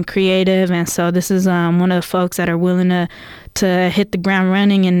strategic and creative, and so this is one of the folks that are willing to hit the ground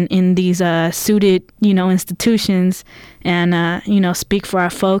running in these suited, institutions and, speak for our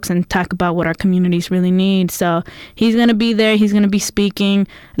folks and talk about what our communities really need. So he's going to be there. He's going to be speaking.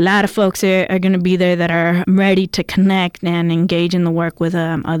 A lot of folks are going to be there that are ready to connect and engage in the work with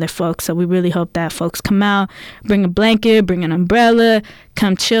other folks. So we really hope that folks come out, bring a blanket, bring an umbrella,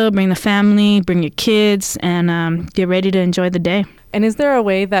 come chill, bring the family, bring your kids, and get ready to enjoy the day. And is there a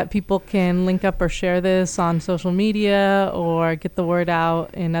way that people can link up or share this on social media or get the word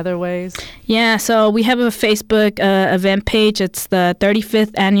out in other ways? Yeah, so we have a Facebook event page. It's the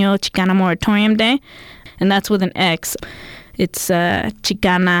 35th Annual Chicana Moratorium Day, and that's with an X. It's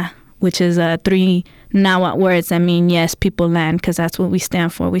Chicana, which is 3 Nahuatl words that mean yes, people, land, because that's what we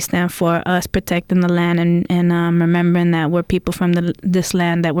stand for. We stand for us protecting the land and remembering that we're people from this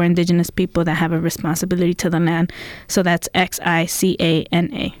land, that we're indigenous people that have a responsibility to the land. So that's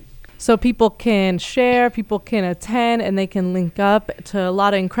XICANA. So people can share, people can attend, and they can link up to a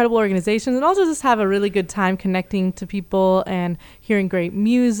lot of incredible organizations and also just have a really good time connecting to people and hearing great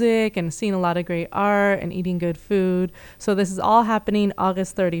music and seeing a lot of great art and eating good food. So this is all happening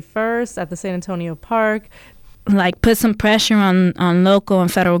August 31st at the San Antonio Park. Put some pressure on local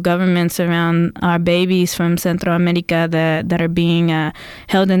and federal governments around our babies from Central America that are being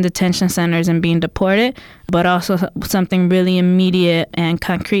held in detention centers and being deported, but also something really immediate and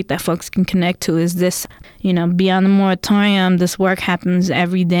concrete that folks can connect to is this, beyond the moratorium, this work happens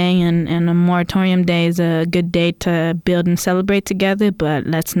every day, and a moratorium day is a good day to build and celebrate together, but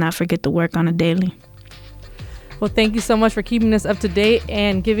let's not forget the work on a daily. Well, thank you so much for keeping us up to date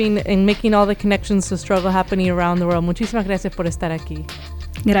and giving and making all the connections to struggle happening around the world. Muchísimas gracias por estar aquí.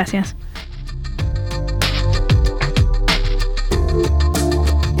 Gracias.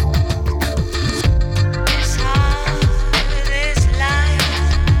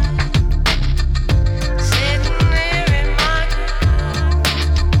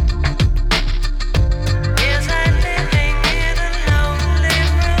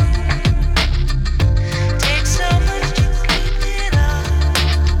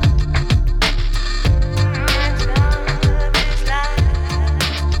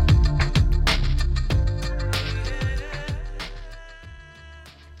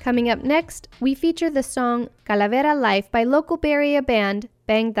 Coming up next, we feature the song Calavera Life by local Bay Area band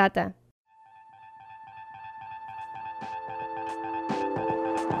Bang Data.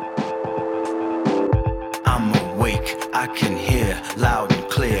 I'm awake, I can hear loud and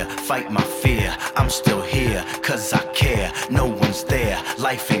clear. Fight my fear, I'm still here, cause I care. No one's there,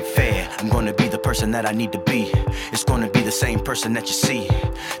 life ain't fair. I'm gonna be the person that I need to be. It's gonna be the same person that you see.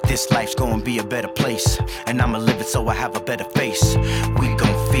 This life's gonna be a better place, and I'ma live it so I have a better face. We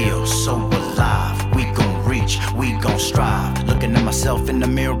gon' feel so alive. myself in the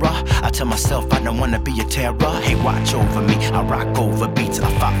mirror. I tell myself I don't wanna be a terror. Hey, watch over me, I rock over beats. I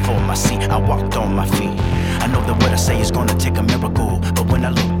fought for my seat, I walked on my feet. I know that what I say is gonna take a miracle, but when I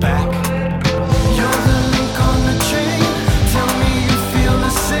look back, you're the link on the chain. Tell me you feel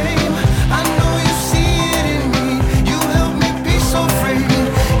the same. I know you see it in me. You help me be so free.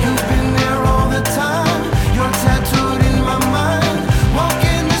 You've been there all the time. You're tattooed in my mind.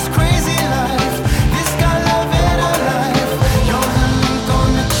 Walking this crazy life. This calavera life. You're the link on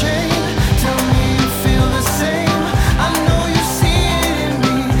the chain. Tell me you feel the same. I know you see it in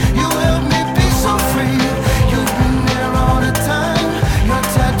me. You help me be so free. You've been there all the time. You're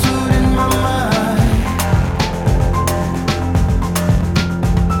tattooed in my mind.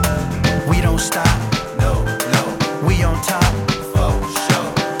 we don't stop. No, no, we on top. For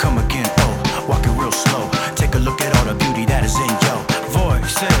sure. Come again, oh, walking real slow. Take a look at all the beauty that is in your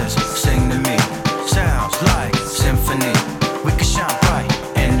voices. Sing to me, sounds like symphony. We can shine bright,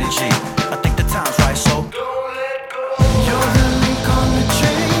 energy. I think the time's right, so You're the link on the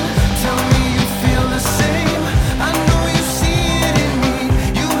chain. Tell me you feel the same. I know you see it in me.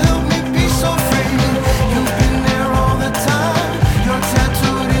 You help me be so free. You've been there all the time. You're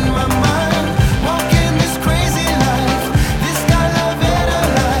tattooed in my mind. Walking this crazy life. This calavera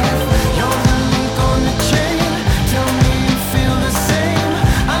life. You're the link on the chain. Tell me you feel the same.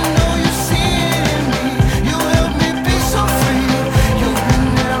 I know you see it in me. You help me be so free. You've been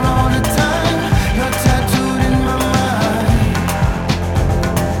there all the time. You're tattooed in my mind.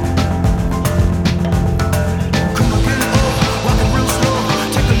 come again, oh, walking real slow.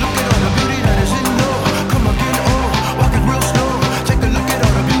 Take a look at all the beauty that is in you. Come again, oh, walking real slow. Take a look at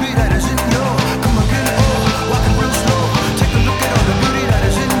all the beauty that is in you. Come again, oh, walking real slow. Take a look at all the beauty that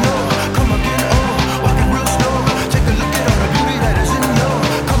is in you. Come again, oh, walking real slow. Take a look at all the beauty that is in you.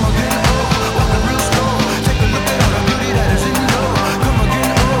 Come again, oh, walking real slow. Take a look at all the beauty that is in you. Come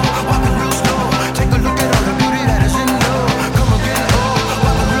again, oh, walking real slow. Take a look at all the beauty that is in you. Come again, oh,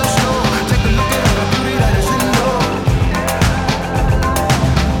 walking real slow. Take a look at all the beauty that is in you.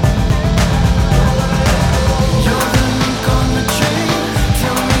 You're the link on the chain.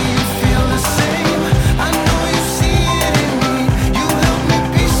 Tell me you feel the same. I know you see it in me. You help me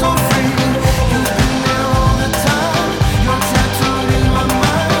be so free. You've been there all the time. You're tattooed in my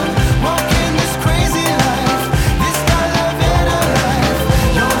mind. Walking this crazy life. This calavera life.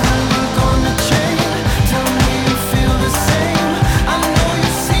 You're the link on the chain. Tell me you feel the same. I know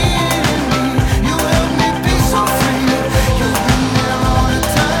you see it in me. You help me be so free. You've been there all the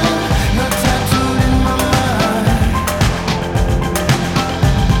time. You're tattooed in my mind.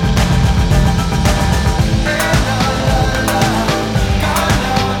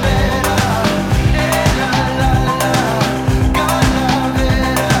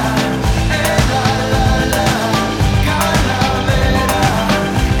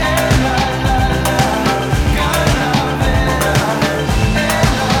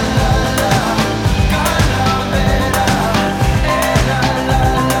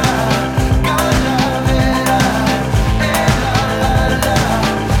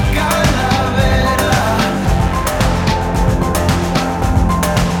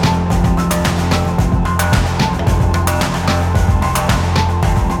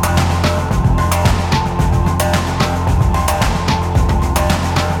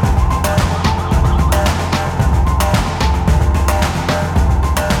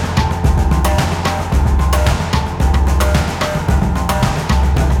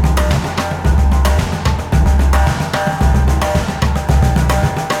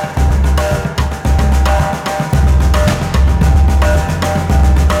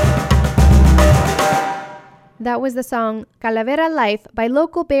 That was the song Calavera Life by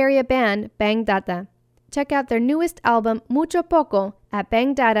local Bay Area band Bang Data. Check out their newest album Mucho Poco at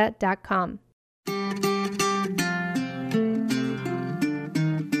bangdata.com.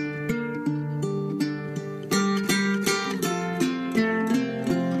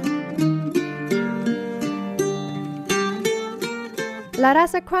 La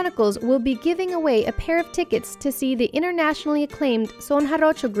Raza Chronicles will be giving away a pair of tickets to see the internationally acclaimed Son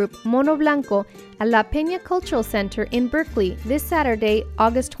Jarocho group Mono Blanco at La Peña Cultural Center in Berkeley this Saturday,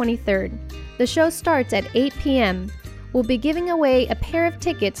 August 23rd. The show starts at 8 p.m. We'll be giving away a pair of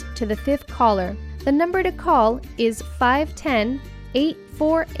tickets to the 5th caller. The number to call is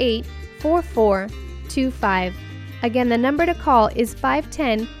 510-848-4425. Again, the number to call is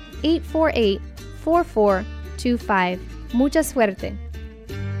 510-848-4425. Mucha suerte.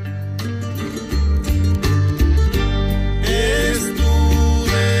 Es tu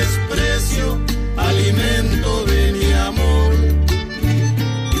desprecio, alimento de mi amor,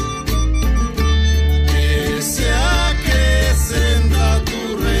 que se acrecenta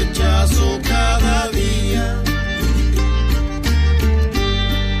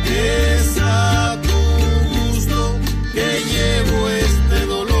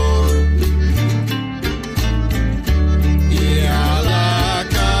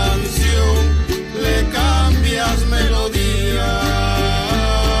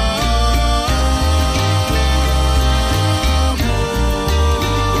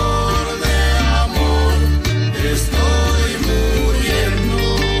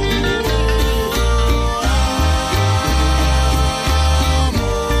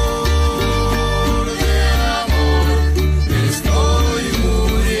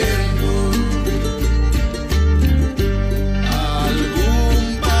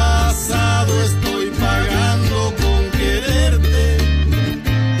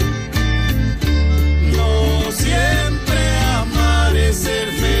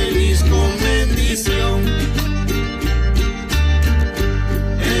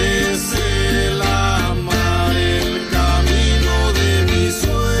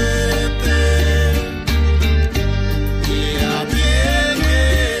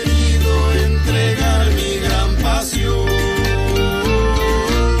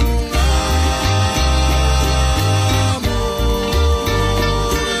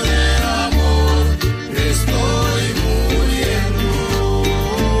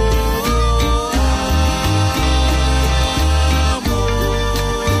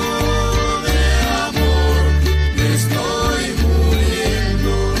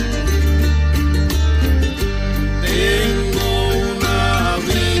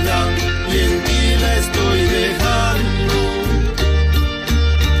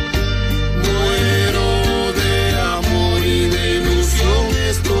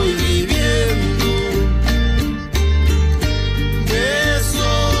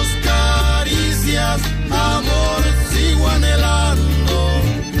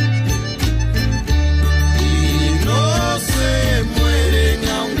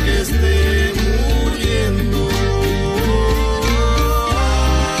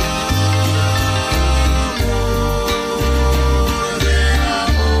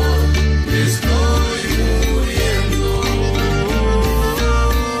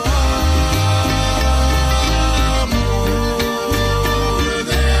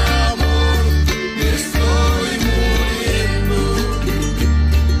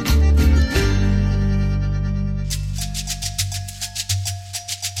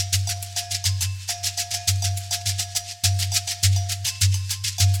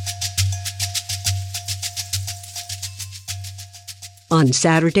On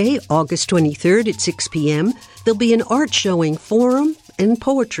Saturday, August 23rd at 6 p.m., there'll be an art showing, forum, and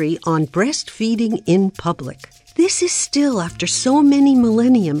poetry on breastfeeding in public. This is still, after so many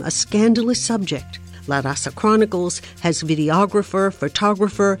millennia, a scandalous subject. La Raza Chronicles has videographer,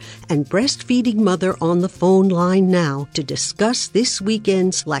 photographer, and breastfeeding mother on the phone line now to discuss this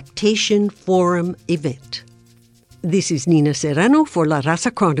weekend's Lactation Forum event. This is Nina Serrano for La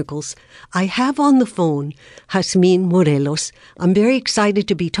Raza Chronicles. I have on the phone Jasmine Morelos. I'm very excited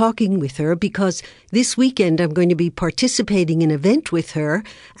to be talking with her because this weekend I'm going to be participating in an event with her,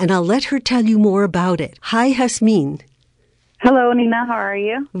 and I'll let her tell you more about it. Hi, Jasmine. Hello, Nina. How are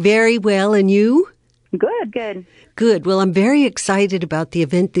you? Very well, and you? Good. Good. Well, I'm very excited about the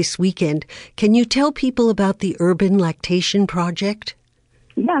event this weekend. Can you tell people about the Urban Lactation Project?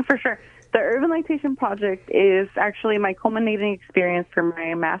 Yeah, for sure. The Urban Lactation Project is actually my culminating experience for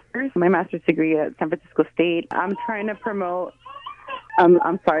my master's degree at San Francisco State. I'm trying to promote...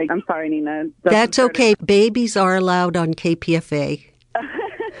 I'm sorry, Nina. That's okay. Babies are allowed on KPFA.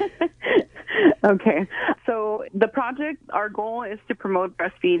 Okay. So the project, our goal is to promote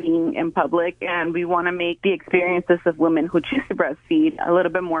breastfeeding in public, and we want to make the experiences of women who choose to breastfeed a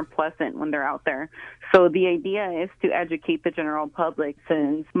little bit more pleasant when they're out there. So the idea is to educate the general public,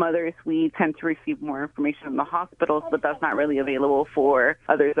 since mothers, we tend to receive more information in the hospitals, but that's not really available for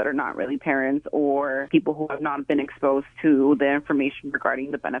others that are not really parents or people who have not been exposed to the information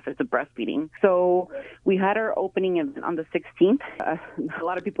regarding the benefits of breastfeeding. So we had our opening event on the 16th. A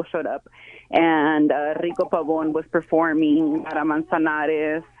lot of people showed up, and Rico Pavon was performing at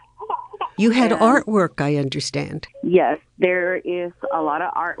Manzanares. You had artwork, I understand. Yes, there is a lot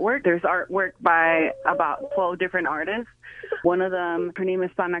of artwork. There's artwork by about 12 different artists. One of them, her name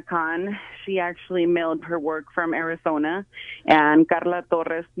is Sana Khan. She actually mailed her work from Arizona, and Carla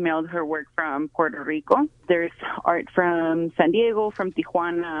Torres mailed her work from Puerto Rico. There's art from San Diego, from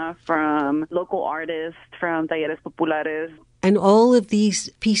Tijuana, from local artists, from Talleres Populares. And all of these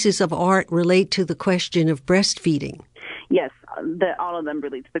pieces of art relate to the question of breastfeeding. Yes, all of them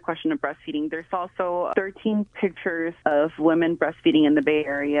relate to the question of breastfeeding. There's also 13 pictures of women breastfeeding in the Bay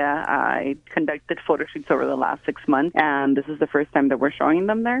Area. I conducted photo shoots over the last 6 months, and this is the first time that we're showing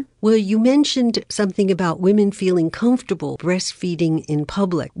them there. Well, you mentioned something about women feeling comfortable breastfeeding in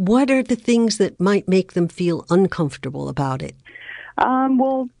public. What are the things that might make them feel uncomfortable about it?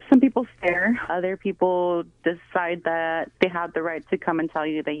 Well, some people stare. Other people decide that they have the right to come and tell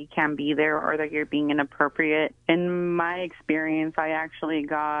you that you can't be there or that you're being inappropriate. In my experience, I actually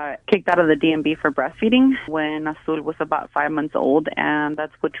got kicked out of the DMV for breastfeeding when Azul was about 5 months old, and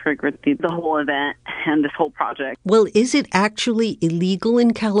that's what triggered the whole event and this whole project. Well, is it actually illegal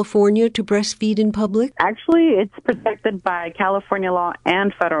in California to breastfeed in public? Actually, it's protected by California law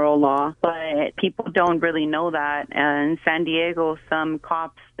and federal law, but people don't really know that. And in San Diego, some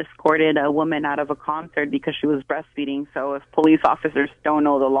cops escorted a woman out of a concert because she was breastfeeding. So if police officers don't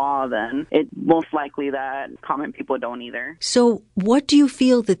know the law, then it's most likely that common people don't either. So what do you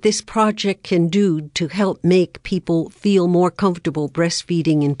feel that this project can do to help make people feel more comfortable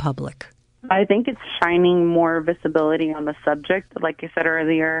breastfeeding in public? I think it's shining more visibility on the subject. Like I said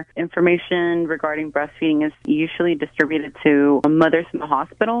earlier, information regarding breastfeeding is usually distributed to mothers in the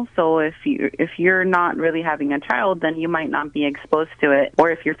hospital. So if you're not really having a child, then you might not be exposed to it.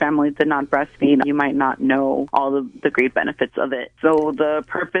 Or if your family did not breastfeed, you might not know all the great benefits of it. So the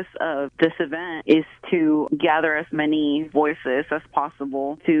purpose of this event is to gather as many voices as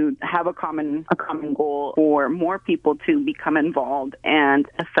possible, to have a common goal for more people to become involved and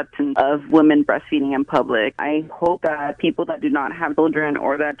acceptance of women breastfeeding in public. I hope that people that do not have children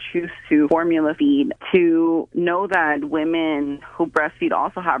or that choose to formula feed to know that women who breastfeed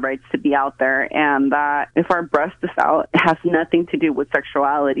also have rights to be out there, and that if our breast is out, it has nothing to do with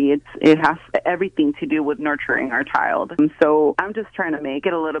sexuality. It has everything to do with nurturing our child. So I'm just trying to make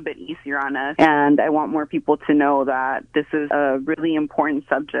it a little bit easier on us, and I want more people to know that this is a really important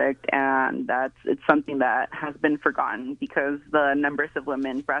subject and that it's something that has been forgotten, because the numbers of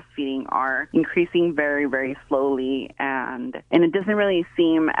women breastfeeding are increasing very, very slowly, and it doesn't really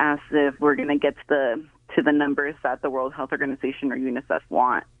seem as if we're going to get to the numbers that the World Health Organization or UNICEF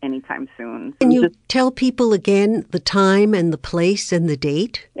want anytime soon. Can you tell people again the time and the place and the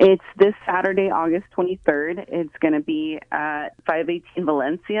date? It's this Saturday, August 23rd. It's going to be at 518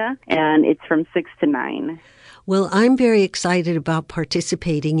 Valencia, and it's from 6 to 9. Well, I'm very excited about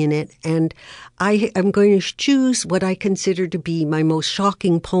participating in it, and I am going to choose what I consider to be my most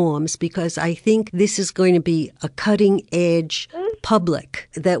shocking poems, because I think this is going to be a cutting-edge public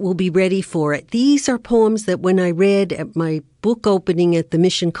that will be ready for it. These are poems that when I read at my book opening at the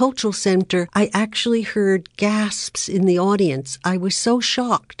Mission Cultural Center, I actually heard gasps in the audience. I was so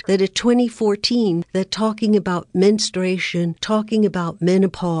shocked that at 2014, that talking about menstruation, talking about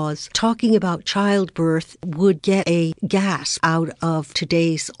menopause, talking about childbirth would get a gasp out of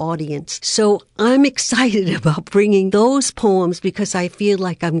today's audience. So I'm excited about bringing those poems because I feel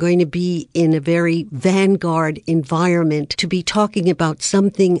like I'm going to be in a very vanguard environment to be talking about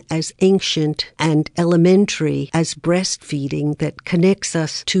something as ancient and elementary as breastfeeding that connects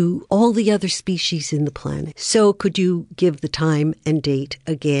us to all the other species in the planet. So could you give the time and date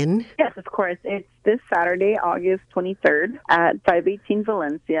again? Yes, of course. It's this Saturday, August 23rd at 518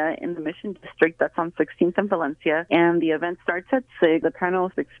 Valencia in the Mission District. That's on 16th and Valencia. And the event starts at 6, the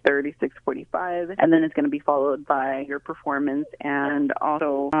panel 6:30, 6:45. And then it's going to be followed by your performance and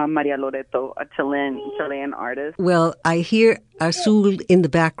also Maria Loreto, a Chilean artist. Well, I hear Azul in the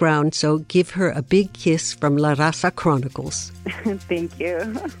background, so give her a big kiss from La Raza Chronicles. Thank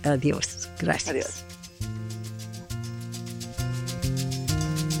you. Adios. Gracias. Adios.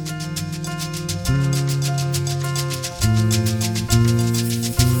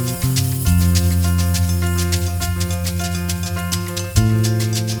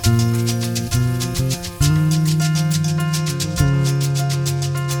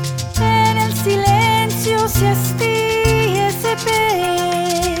 Se hastía ese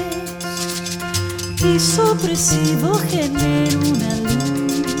pez y supresivo genera una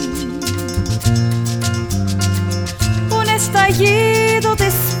luz, un estallido de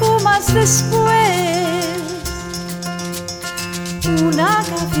espumas después, una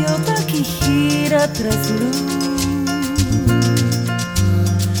gaviota que gira tras luz,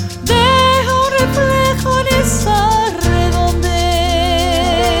 deja un reflejo en esa redondez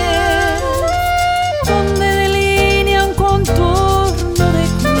donde delinea un contorno de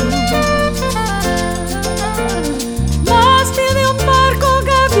cruz. Mástil de un barco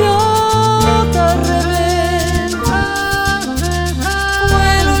gaviota rebelde,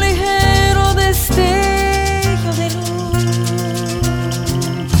 vuelo ligero destello de luz.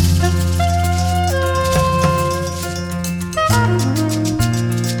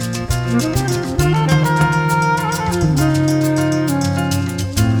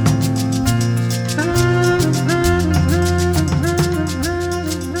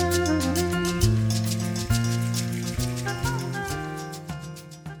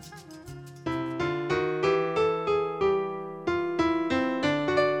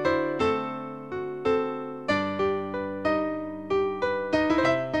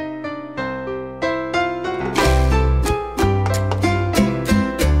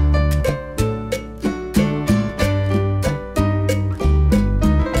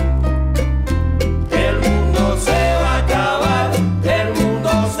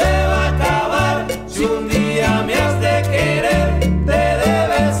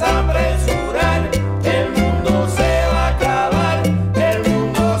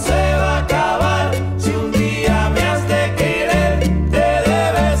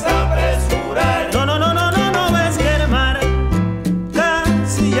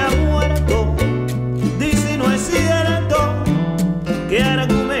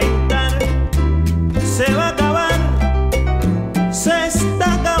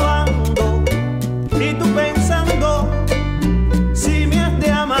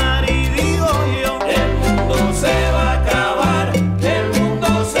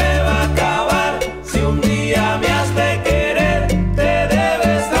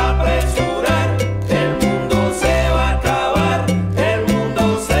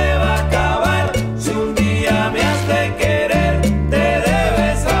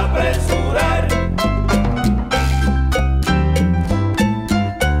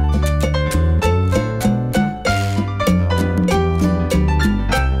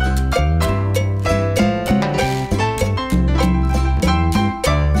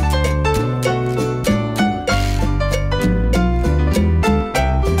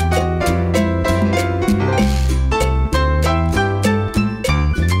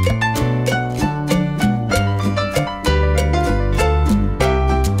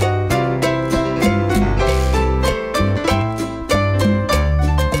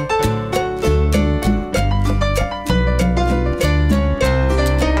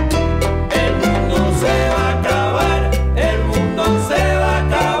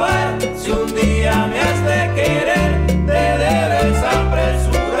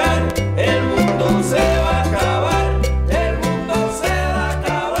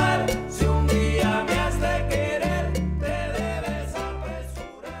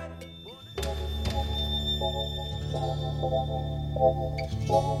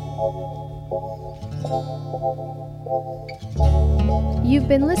 You've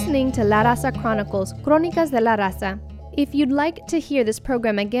been listening to La Raza Chronicles, Cronicas de la Raza. If you'd like to hear this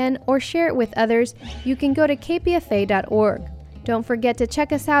program again or share it with others, you can go to kpfa.org. Don't forget to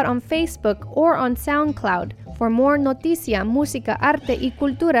check us out on Facebook or on SoundCloud for more noticia, música, arte y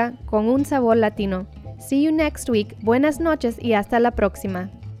cultura con un sabor latino. See you next week. Buenas noches y hasta la próxima.